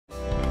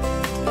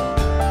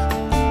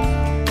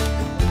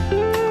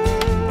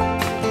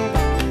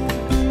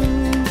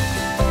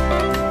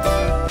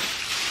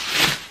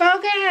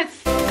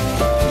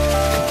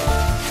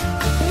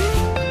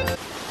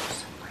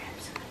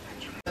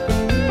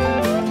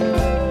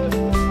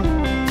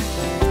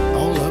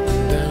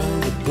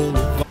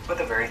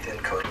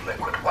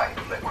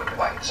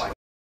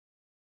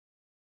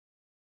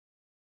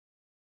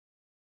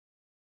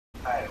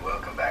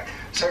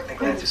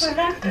What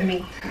happened to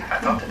me? I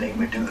thought today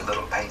we'd do the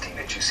little painting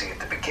that you see at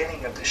the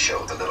beginning of the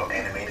show, the little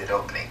animated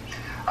opening.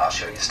 I'll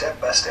show you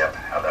step by step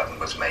how that one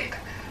was made.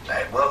 Now,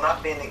 it will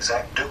not be an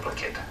exact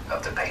duplicate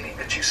of the painting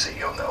that you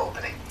see on the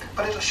opening,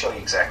 but it'll show you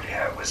exactly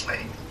how it was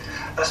made.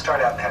 Let's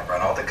start out and have run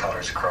all the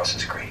colors across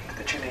the screen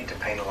that you need to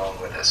paint along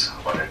with us.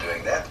 While they're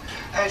doing that,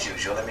 as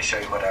usual, let me show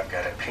you what I've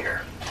got up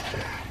here.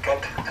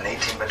 Got an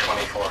 18 by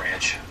 24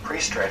 inch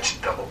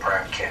pre-stretched double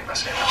prime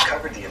canvas, and I've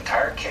covered the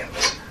entire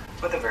canvas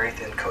with a very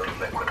thin coat of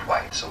liquid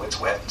white, so it's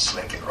wet and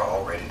slick and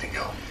raw, ready to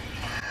go.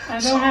 I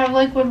don't have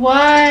liquid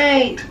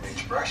white. Just take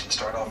each brush and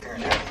start off here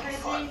and have a little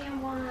fun.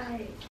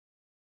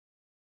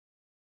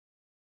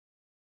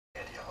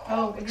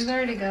 Oh, it's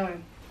already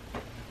going.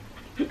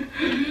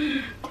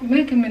 You're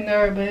making me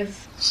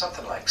nervous.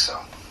 Something like so.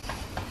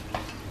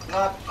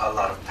 Not a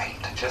lot of paint,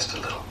 just a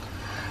little.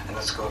 And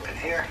let's go up in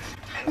here.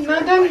 I'm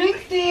not done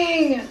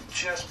mixing.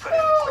 Just put in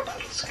a quick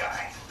little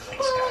sky. The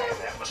little sky, and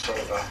that was sort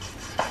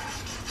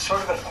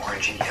of an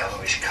orangey,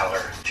 yellowish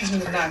color. Just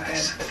very not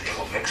nice. good. It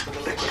will mix with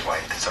the liquid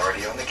white that's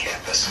already on the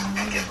canvas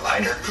and get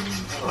lighter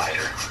and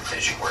lighter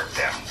as you work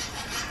down.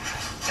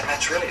 And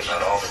that's really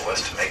about all there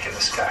was to making the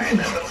sky in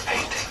that little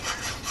painting.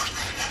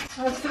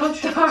 Oh, it's so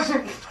dark.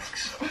 Like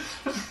so.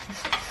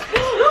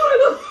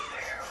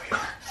 There we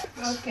are.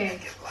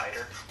 Okay. Get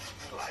lighter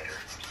and lighter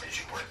as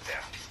you work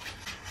down.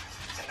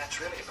 And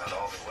that's really about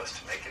all there was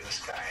to making the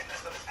sky in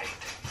that little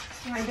painting.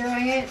 Am I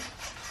doing it?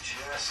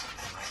 Just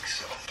something like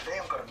so. Today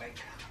I'm going to make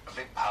a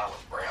big pile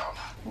of brown.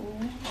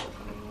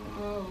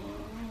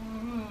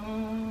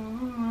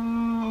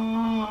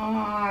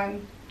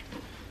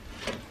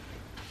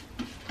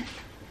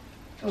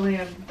 Oh,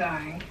 yeah, I'm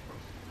dying.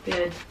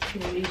 Good.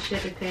 You should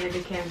have painted the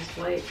canvas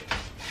white.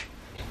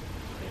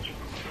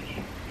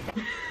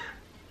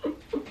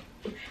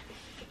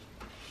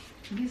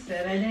 You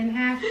said I didn't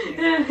have to.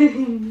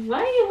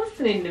 Why are you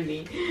listening to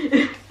me?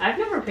 I've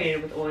never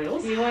painted with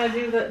oils. Do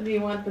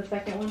you want the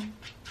second one?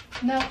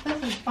 No,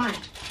 this is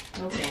fine.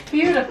 Okay.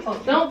 Beautiful.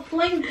 Don't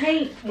fling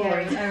paint for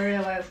Yeah, it. I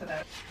realize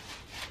that.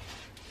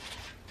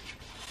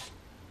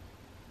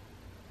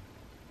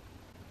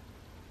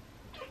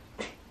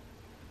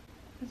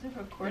 Is it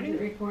recording? Is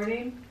it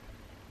recording?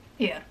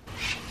 Yeah.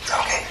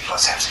 Okay,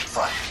 let's have some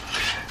fun.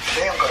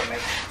 Today I'm going to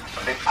make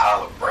a big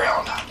pile of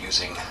brown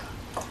using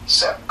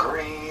sap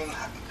green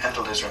and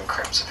alizarin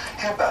crimson.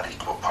 And about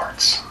equal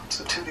parts.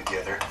 So the two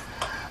together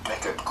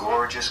make a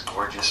gorgeous,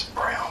 gorgeous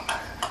brown.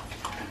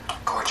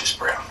 Gorgeous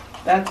brown.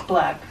 That's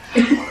black.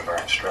 One of our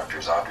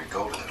instructors, Audrey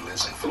Golden, who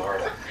lives in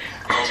Florida,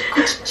 calls it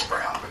Christmas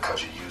brown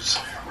because you use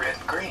red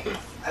and green.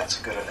 That's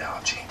a good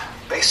analogy.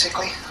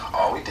 Basically,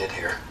 all we did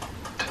here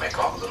to make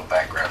all the little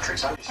background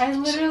trees. I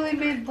literally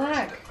made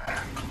black.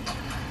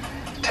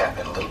 Tap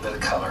in a little bit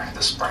of color,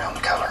 this brown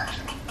color,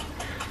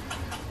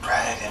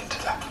 right into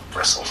the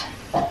bristles.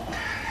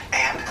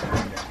 And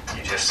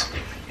you just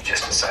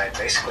decide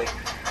basically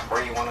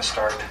where you want to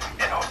start,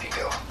 and off you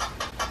go.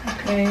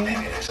 Okay.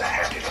 Maybe there's a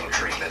happy little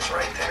tree that's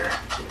right there.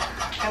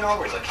 And all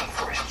we're looking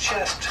for is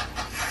just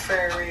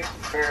very,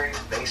 very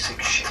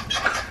basic shapes.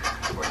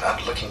 We're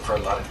not looking for a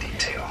lot of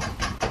detail.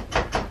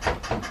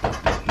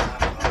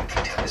 Not a lot of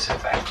detail. This is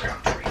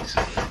background trees.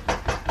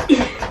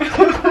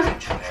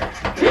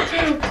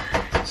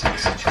 So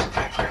this is just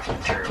background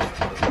material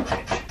with a little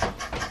edge.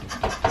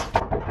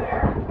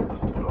 There.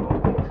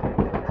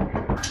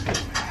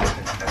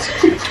 That's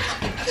it.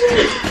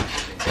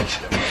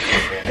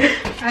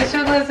 I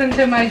should listen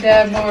to my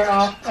dad more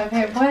often.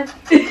 Okay, what?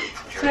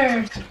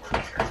 Sir.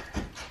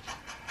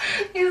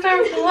 These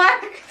are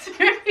black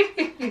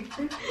trees.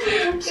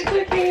 It's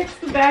okay, it's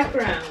the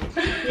background.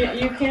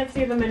 You can't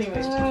see them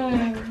anyways.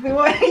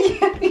 Why?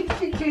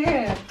 Yes, you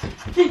can.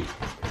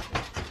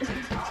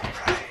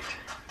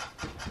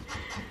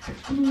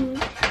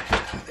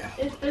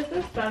 Is this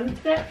a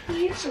sunset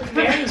piece? It's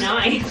very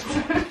nice.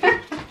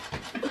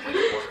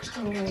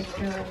 Oh my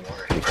god.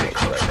 Very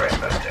close, right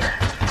about there.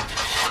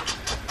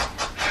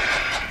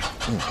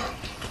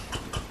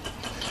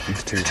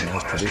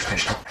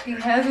 He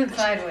has it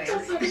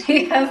sideways.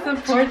 He has the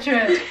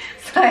portrait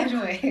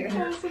sideways.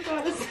 I was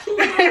about to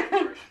say.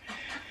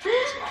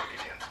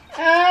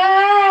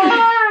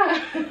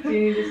 Ah! Do you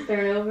need to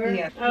start over?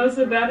 Yeah. I was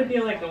about to be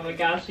like, oh my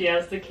gosh, she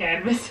has the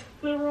canvas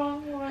the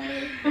wrong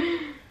way.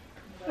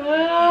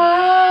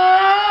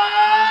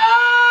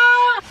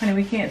 Honey,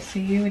 we can't see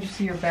you. We just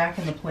see your back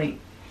and the plate.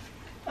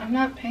 I'm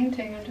not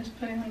painting, I'm just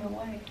putting them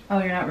away. Oh,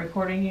 you're not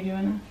recording you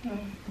doing that? No.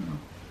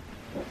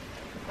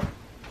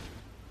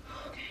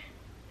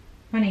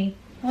 Honey.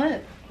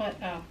 What? What?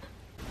 Oh.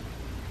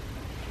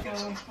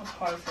 I'll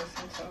pause this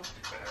until.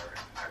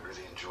 I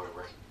really enjoy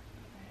working.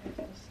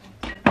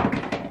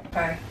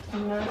 Okay. So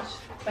much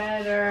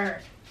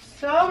better.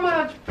 So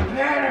much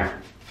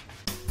better.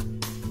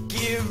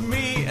 Give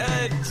me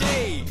a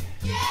J.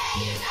 J, you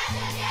got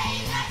your J,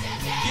 you got your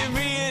J. Give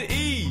me an E.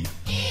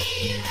 E,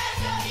 you got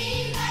your E,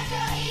 you got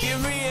your E. Give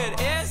me an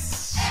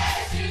S. S,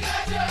 you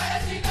got your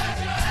S, you got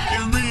your S.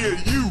 Give me a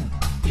U.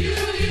 U,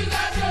 you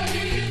got your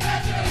U, you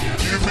got your U.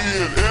 Give me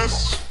an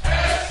S.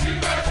 S, you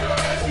got your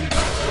S, you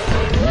got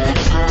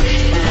your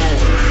S.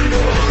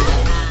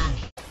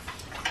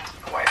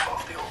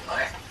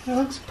 It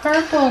looks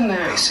purple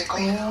now.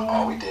 Basically,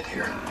 all we did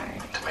here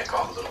to make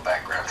all the little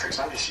background tricks,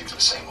 I'm just using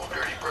the same old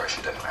dirty brush,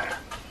 it doesn't matter.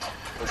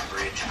 Little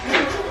bridge.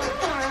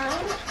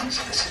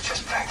 So this is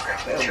just background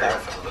material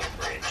for the little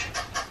bridge.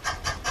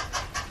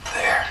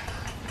 There.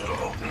 Little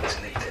openings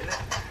needed.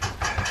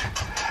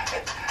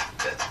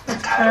 The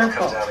title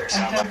Purple. comes out there I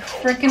sounds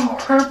have like an old freaking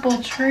car.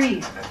 purple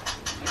tree.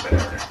 But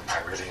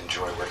I really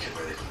enjoy working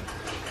with it.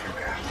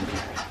 Yeah.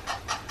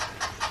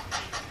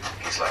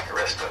 He's like the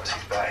rest of us.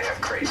 He's about half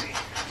crazy.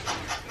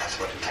 That's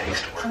what it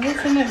takes to work Why here.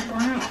 isn't it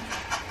brown?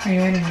 Are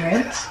you adding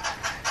red? Yes.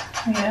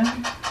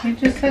 Yeah. You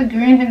just said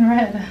green and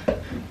red.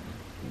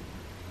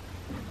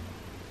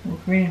 Well,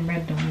 green and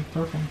red don't make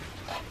purple.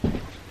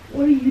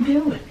 What are you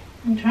doing?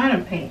 I'm trying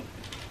to paint.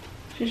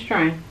 She's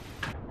trying.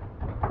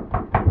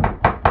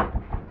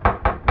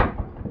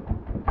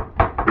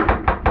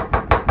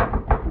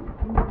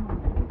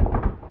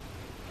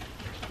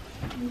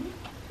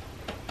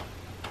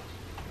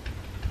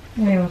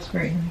 Yeah, it looks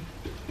great.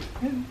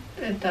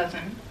 It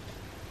doesn't.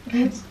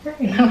 It's great.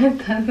 No, it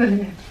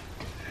doesn't.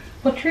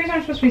 Well, trees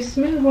aren't supposed to be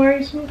smooth. Why are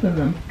you smoothing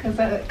them? Because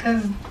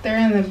they're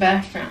in the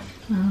background.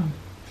 Oh,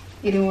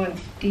 You don't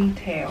want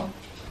detail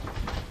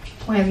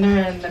when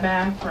they're in the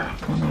background.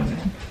 well, no,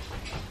 man.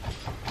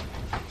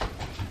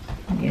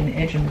 I'm getting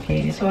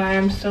educated. That's why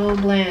I'm so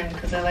bland,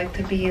 because I like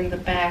to be in the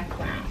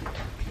background.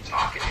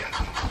 Knock it in.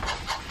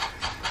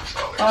 That's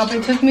all there is Bob, to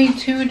it took me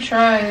 2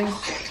 tries.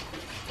 Okay,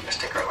 let's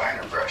take our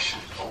liner brush.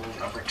 Old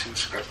number 2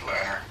 script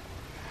liner.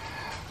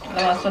 Oh,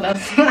 that's what I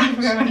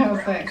forgot what I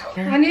was saying.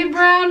 I need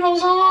brown,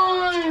 hold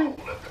on.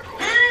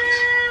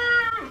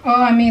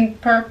 Oh, I mean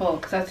purple,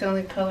 because that's the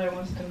only color it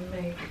wants to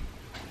make.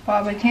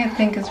 Bob, I can't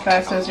think as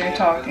fast as you're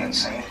talking.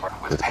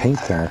 With paint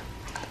thinner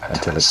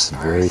until it's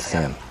very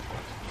thin.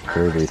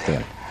 Very, very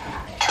thin.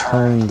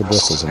 Turn the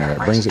bristles in there. It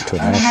brings it to a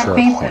I don't nice have sharp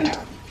paint point.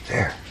 thinner.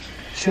 There.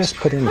 Just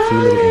put in a few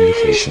little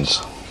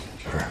indications.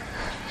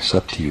 It's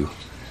up to you.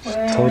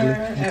 Totally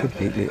and Wherever.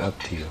 completely up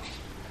to you.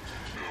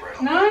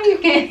 No, you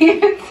can't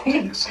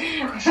even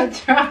see.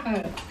 That's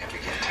right.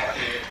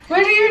 What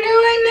are you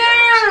doing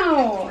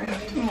now?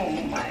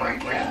 Oh my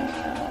god.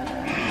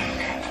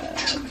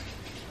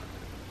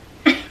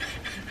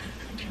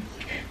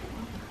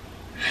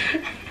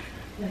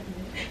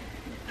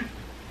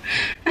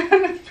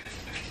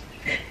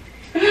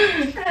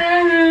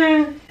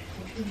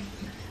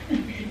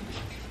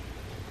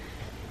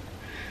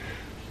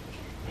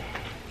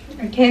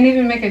 I can't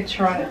even make a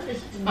trunk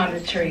on a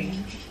tree.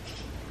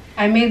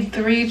 I made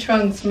 3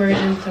 trunks merge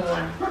into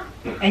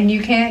one, and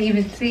you can't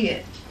even see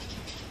it.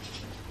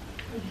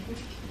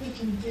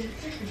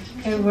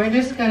 Okay, we're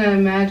just gonna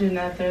imagine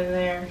that they're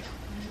there.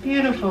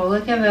 Beautiful,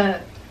 look at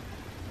that.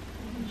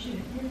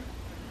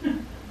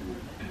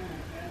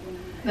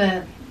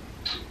 That.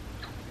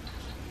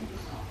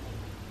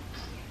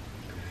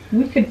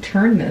 We could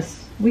turn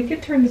this. We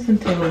could turn this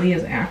into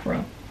Leah's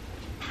afro.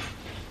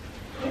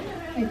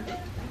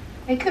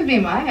 It could be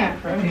my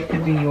afro. It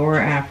could be your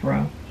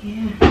afro.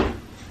 Yeah.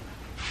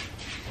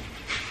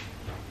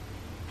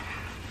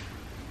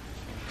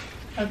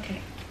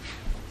 Okay.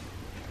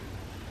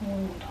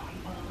 Hold on,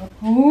 Bob.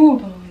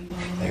 Hold on, Bob.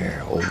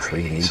 There, old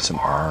tree needs some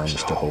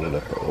arms to hold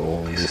up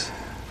all these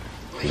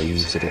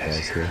leaves that it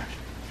has here.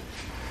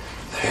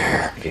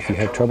 There. If you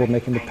have trouble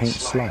making the paint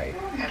slide,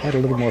 add a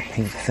little more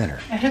paint thinner.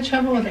 I had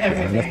trouble with Add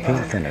enough everything.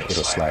 paint thinner,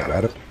 it'll slide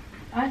right up.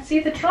 I see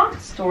the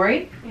trunks,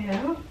 Story.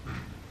 Yeah.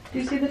 Do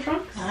you see the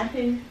trunks? I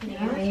do.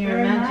 Yeah, it's Your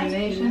very nice.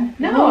 imagination.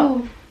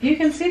 No, you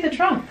can see the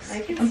trunks.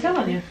 I can I'm see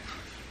telling you.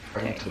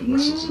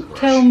 You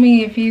tell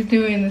me if he's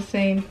doing the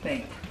same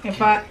thing. If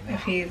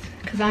he's,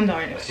 because I'm the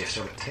artist. Just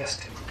sort of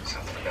test it,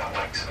 something about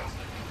like so.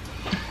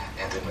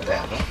 And then with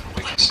that,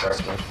 we can start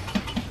the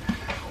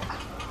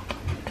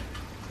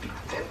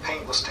thin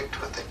paint will stick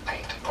to a thick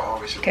paint.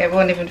 Always Okay, it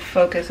won't even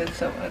focus. It's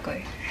so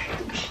ugly.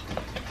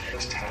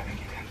 just tapping it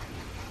in.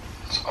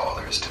 That's all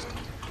there is to it.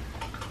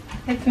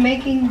 It's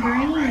making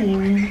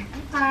green.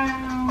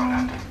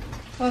 Wow.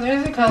 Well,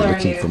 there's a color I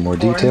Looking needed for more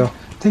before, detail?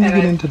 Then you and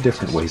get I- into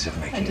different ways of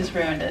I making it. just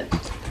ruined it.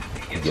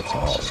 You get some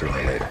all sooner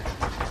or later.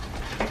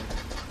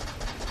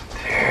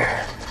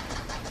 There.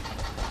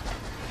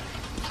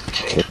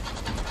 Okay.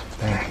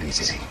 Very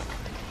easy.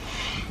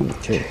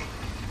 Okay.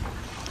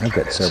 I've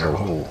got several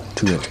whole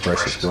 2-inch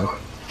brushes going.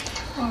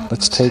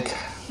 Let's take,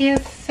 He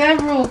has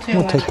several I'm going to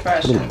 2-inch take a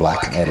brushes. little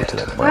black and add it to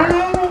that brown.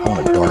 I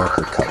want a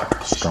darker color,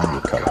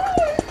 stronger color.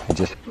 And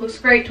just Looks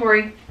great,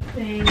 Tori.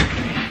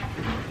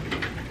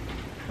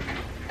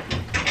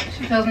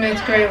 She tells me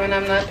it's great when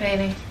I'm not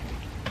painting.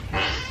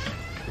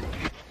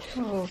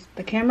 Oh,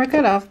 the camera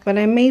cut off, but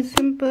I made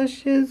some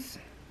bushes.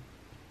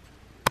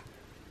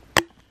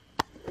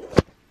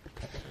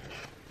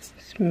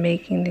 Just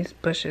making these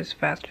bushes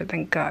faster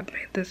than God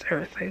made this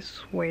earth, I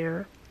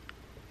swear.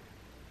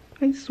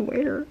 I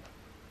swear.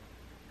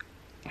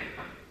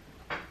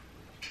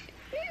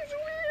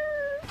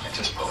 and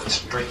just pull it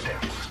straight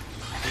down.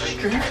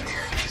 Straight? Yeah.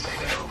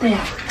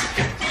 Yeah.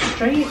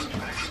 Straight.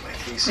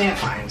 Like these Yeah.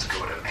 lines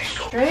go at an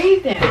angle.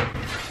 Straight down.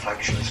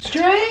 Reflections.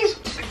 Straight.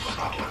 They will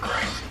not look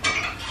right.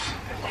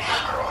 And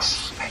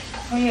across paint.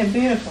 Oh yeah,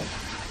 beautiful.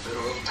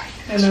 Little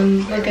paint. And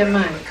then look at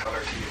mine. The color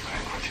till you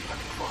find what you're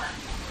looking for.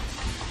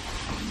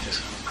 I'm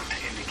just going to put the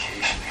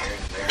indication here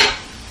and there.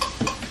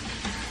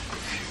 A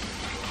few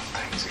little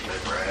things that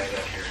live right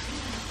out here.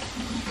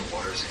 The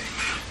water's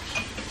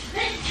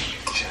edge.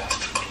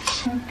 Just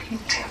a little Okay.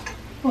 tint.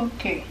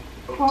 Okay.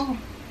 Oh,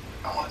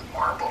 I want it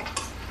marbled.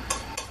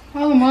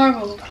 oh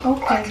marbled. A little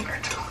black in Okay.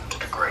 there too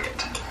to gray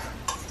it.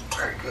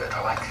 Very good.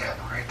 I like that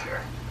right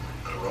there.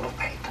 Little roll of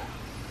paint.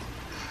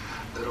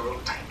 Little roll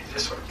of paint. You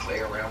just sort of play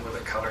around with the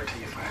color till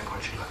you find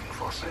what you're looking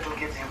for. So it'll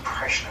give the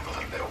impression of a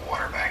little bit of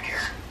water back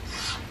here.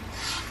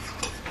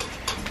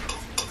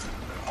 A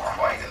little more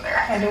white in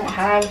there. I don't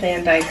have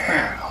Van Dyke There,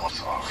 brown.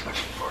 almost all we're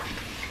looking for.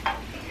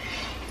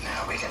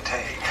 Now we can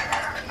take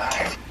our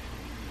knife.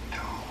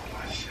 Oh,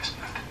 it's just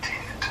not to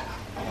tin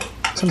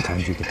it.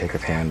 Sometimes you can take a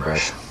fan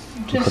brush,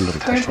 I'm put a just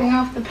little touch scraping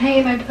of off the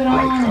paint I put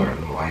light color, a on.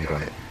 little white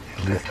on it,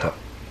 and lift up.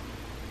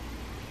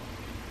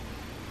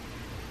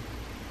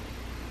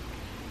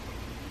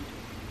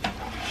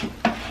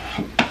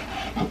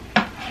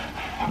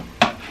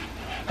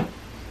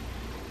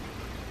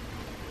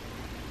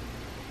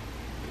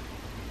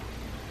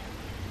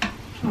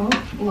 Oh,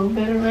 a little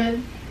bit of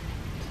red.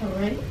 It's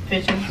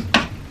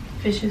alright.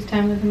 Fishes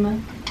time of the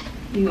month.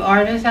 You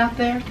artists out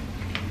there,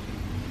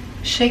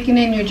 shaking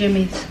in your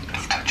jimmies.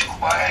 Touch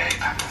of white.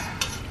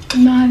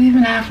 I'm not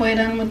even halfway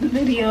done with the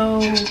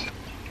video.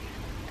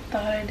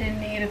 Thought I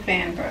didn't need a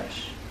fan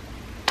brush.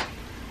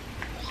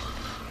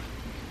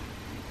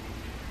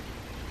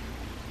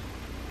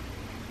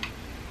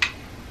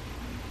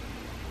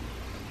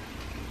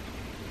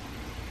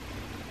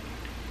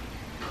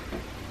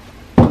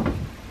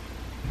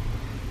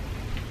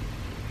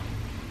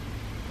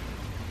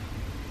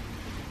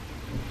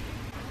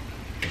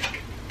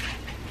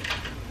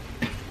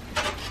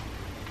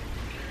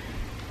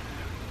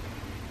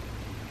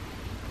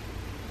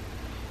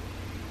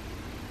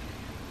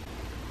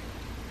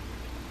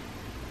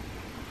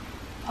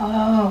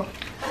 Oh,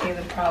 see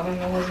the problem,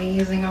 I wasn't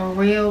using a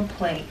real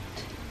plate.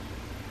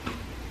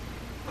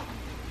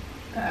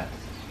 That's,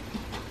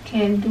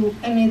 can't do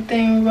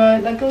anything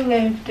right like a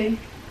lefty.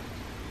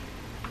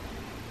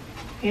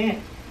 Yeah.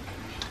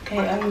 Okay,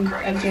 I'm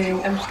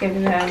just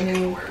getting that.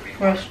 I'm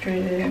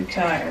frustrated and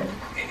tired.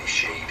 Any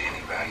shade,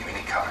 any value,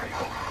 any color you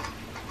want.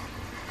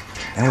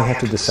 Now we have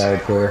to decide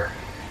where,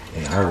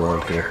 in our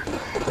world here,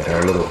 that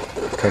our little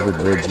covered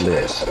bridge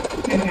lives.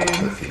 Put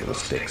a few little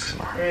sticks in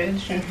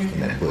Bridge. in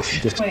that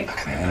bush. Just Wait.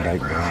 and light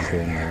brown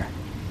here and there.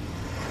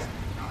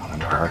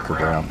 And darker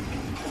brown.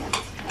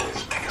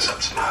 Just make us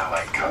up some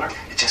highlight color.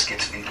 It just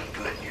gets feeling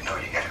good and you know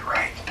you got it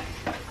right.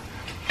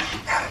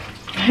 Now,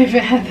 I've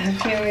had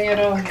that feeling at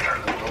all. look at our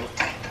little roll of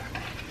paint.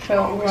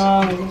 Felt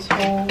wrong this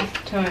whole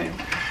time.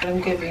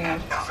 I'm giving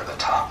up. Now for the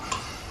top.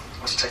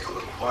 Let's take a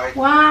little white.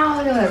 Wow,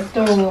 look at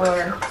that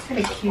door. What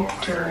a cute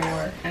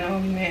door. Oh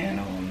man,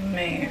 oh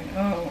man,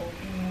 oh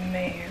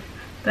man.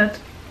 That's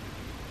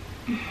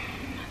blue.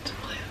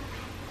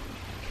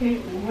 Okay,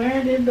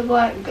 where did the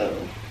black go?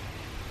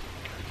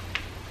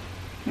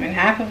 I mean,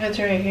 half of it's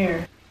right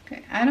here.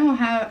 Okay, I don't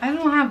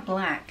have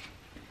black.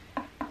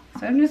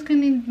 So I'm just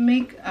gonna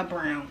make a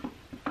brown.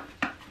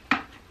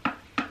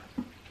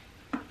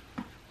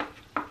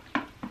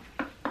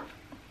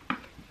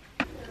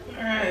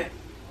 Alright.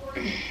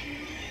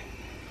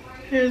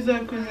 Here's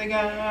up because I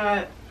got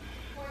hot.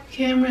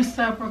 Camera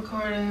stop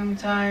recording. I'm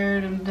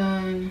tired. I'm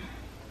done.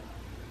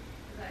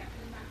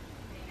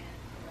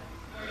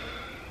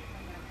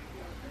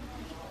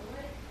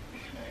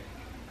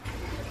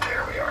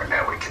 There we are.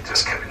 Now we can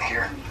just come in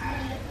here.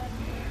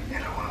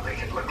 And I want to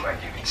make it look like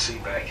you can see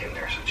back in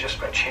there. So just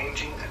by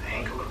changing the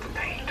angle of the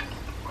paint,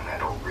 when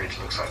that old bridge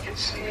looks like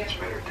it's seen its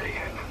better day,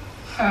 hasn't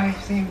it?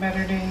 I've seen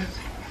better days.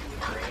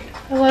 Green,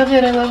 I love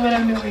it. I love what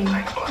I'm doing.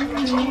 like black,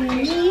 that's all we're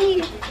using.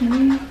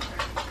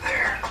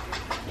 There.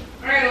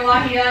 Alright,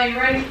 Elahi, are you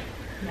ready?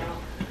 No.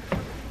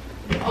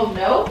 Oh,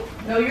 no?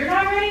 No, you're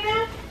not ready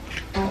now?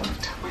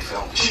 We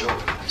filmed the show,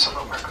 and some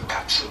of them are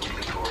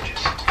absolutely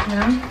gorgeous.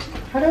 Yeah?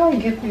 How do I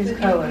get these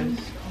colors?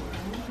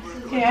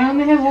 Okay, I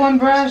only have one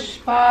brush,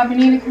 Bob. I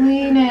need to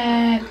clean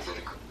it.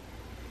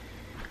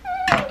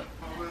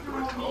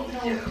 Little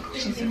bit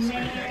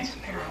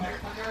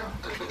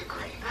of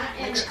green.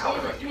 Mix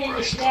color on your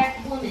brush.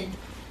 woman.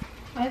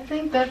 I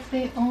think that's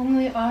the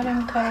only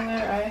autumn color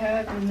I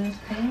have in this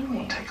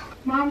painting. Take a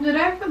look. Mom, did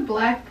I put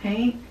black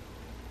paint?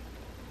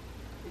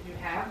 Did you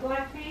have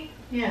black paint?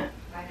 Yeah.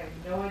 I have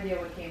no idea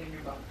what came in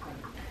your box.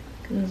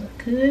 Because I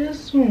could have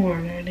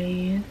sworn I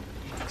did.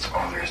 That's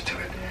all there is to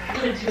it.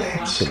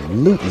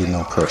 Absolutely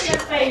no pressure.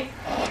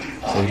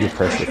 Save your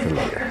pressure for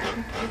later.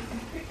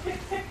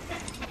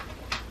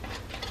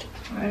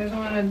 I just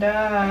want to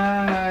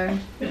die.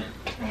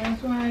 I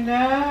just want to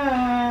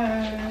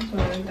die. I just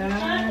want to die.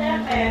 Not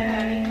that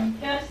bad. You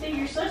gotta see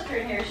your sister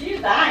in here.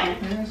 She's dying.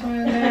 I just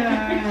want to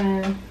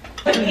die.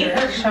 This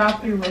is a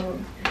choppy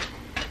road.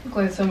 Look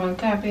like someone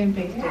copy and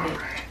pasted it.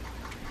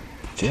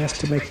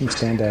 Just to make him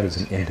stand out as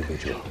an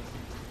individual.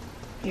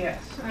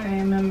 Yes, I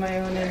am my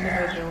own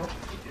individual.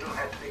 You don't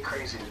have to be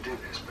crazy to do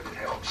this, but it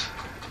helps.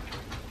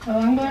 Oh,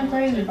 I'm going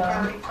crazy, Bob.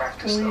 Finally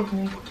practice though, Believe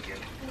me. you'll begin.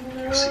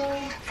 You'll see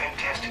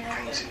fantastic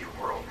things in your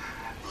world.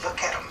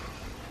 Look at them.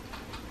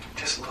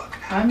 Just look.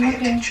 I'm Pay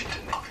looking. attention to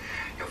them.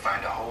 You'll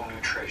find a whole new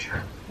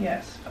treasure.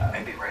 Yes, Bob.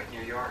 Maybe right in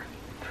your yard.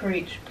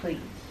 Preach, please.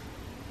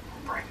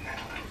 Brighten that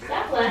a little bit.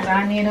 Stop 'Cause laughing.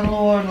 I need a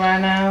Lord right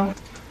now.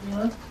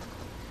 Look.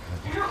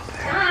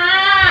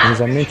 And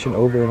as I mentioned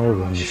over and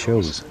over in the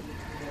shows,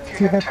 if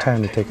you have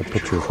time to take a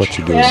picture of what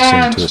you're doing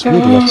and send it to us, we'd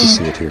love to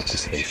see it here at the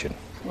station.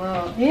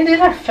 Well, you need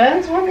a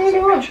fence? What do you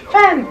do with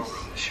fence?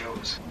 The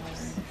shows.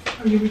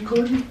 Are you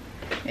recording?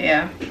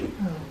 Yeah.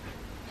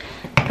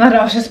 Thought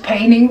I was just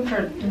painting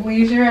for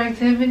leisure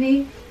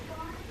activity?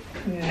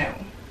 No.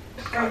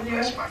 God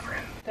bless, my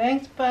friend.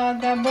 Thanks,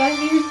 Bob. God bless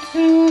you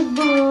too,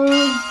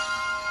 boo.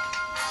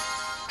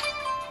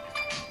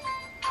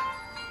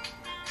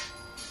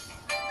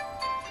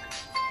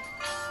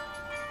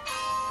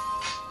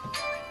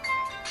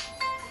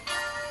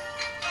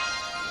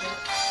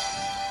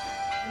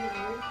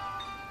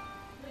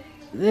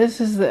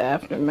 This is the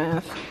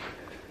aftermath.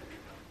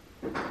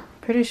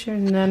 Pretty sure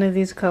none of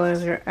these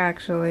colors are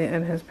actually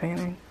in his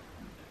painting.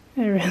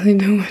 I really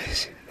don't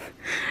want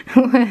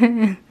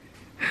to.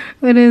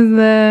 What is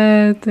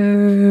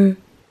that?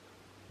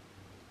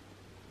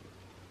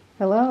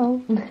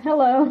 Hello?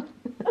 Hello.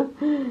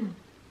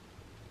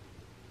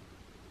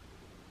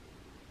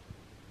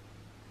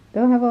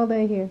 Don't have all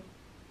day here.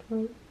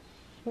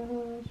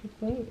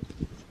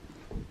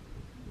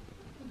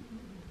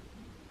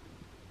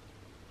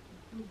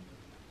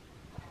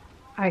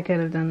 I could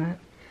have done that.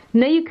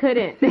 No, you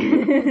couldn't.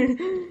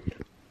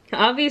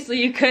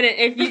 Obviously, you couldn't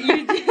if you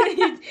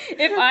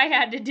if I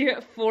had to do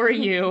it for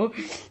you.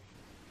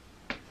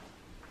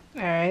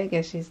 Alright,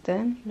 guess she's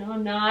done. No,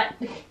 I'm not.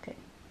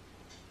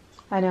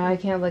 I know I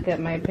can't look at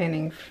my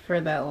painting for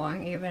that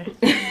long either.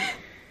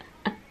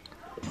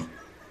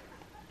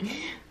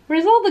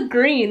 Where's all the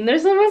green?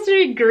 There's supposed to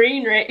be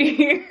green right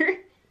here.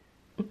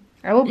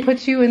 I will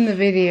put you in the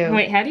video.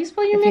 Wait, how do you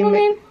spell your If you middle ma-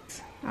 name?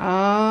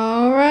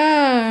 Alright.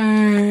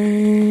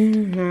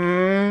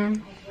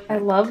 I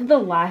love the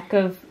lack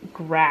of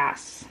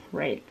grass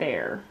right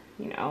there.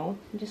 You know,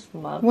 I just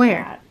love Where?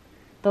 that.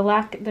 The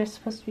lack. There's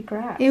supposed to be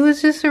grass. It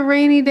was just a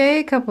rainy day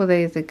a couple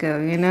days ago,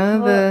 you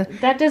know? Well,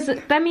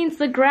 that means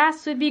the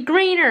grass would be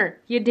greener,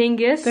 you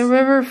dingus. The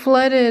river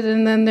flooded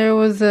and then there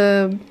was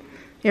a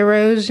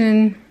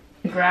erosion.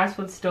 The grass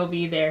would still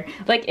be there.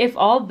 Like, if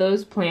all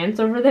those plants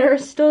over there are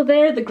still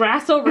there, the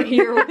grass over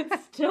here would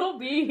still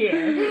be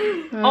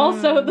here.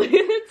 Also,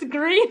 it's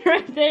green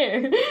right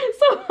there.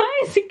 So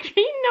why is it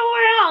green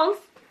nowhere else?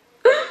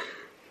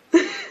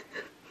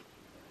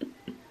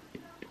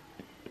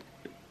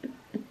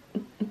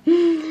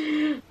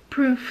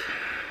 Proof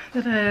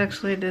that I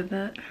actually did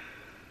that.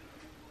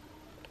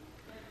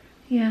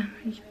 Yeah,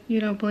 you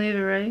don't believe it,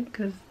 right?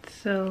 Because it's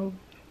so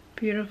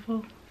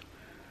beautiful.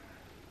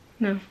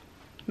 No,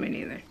 me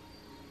neither.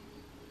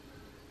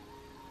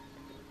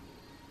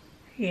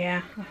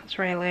 Yeah, that's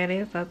right,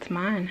 ladies. That's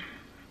mine.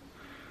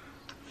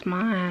 It's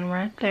mine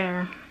right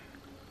there.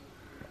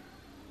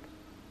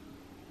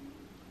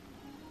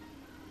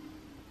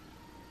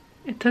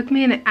 It took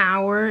me an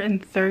hour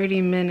and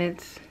 30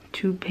 minutes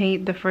to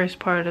paint the first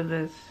part of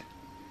this.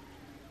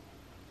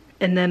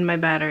 And then my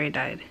battery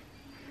died.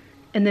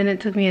 And then it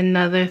took me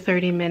another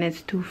 30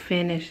 minutes to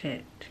finish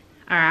it.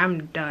 Alright,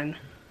 I'm done.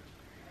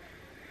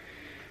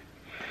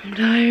 I'm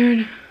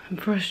tired. I'm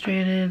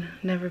frustrated.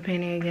 Never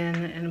painting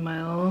again in my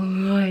whole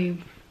life.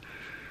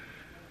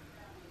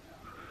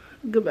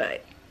 Goodbye.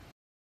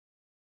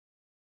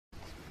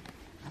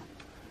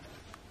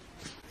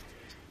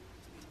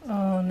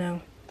 Oh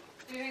no.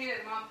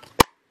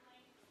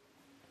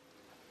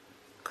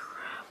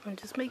 Crap, I'm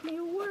just making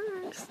it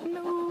worse.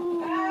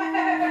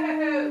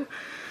 No.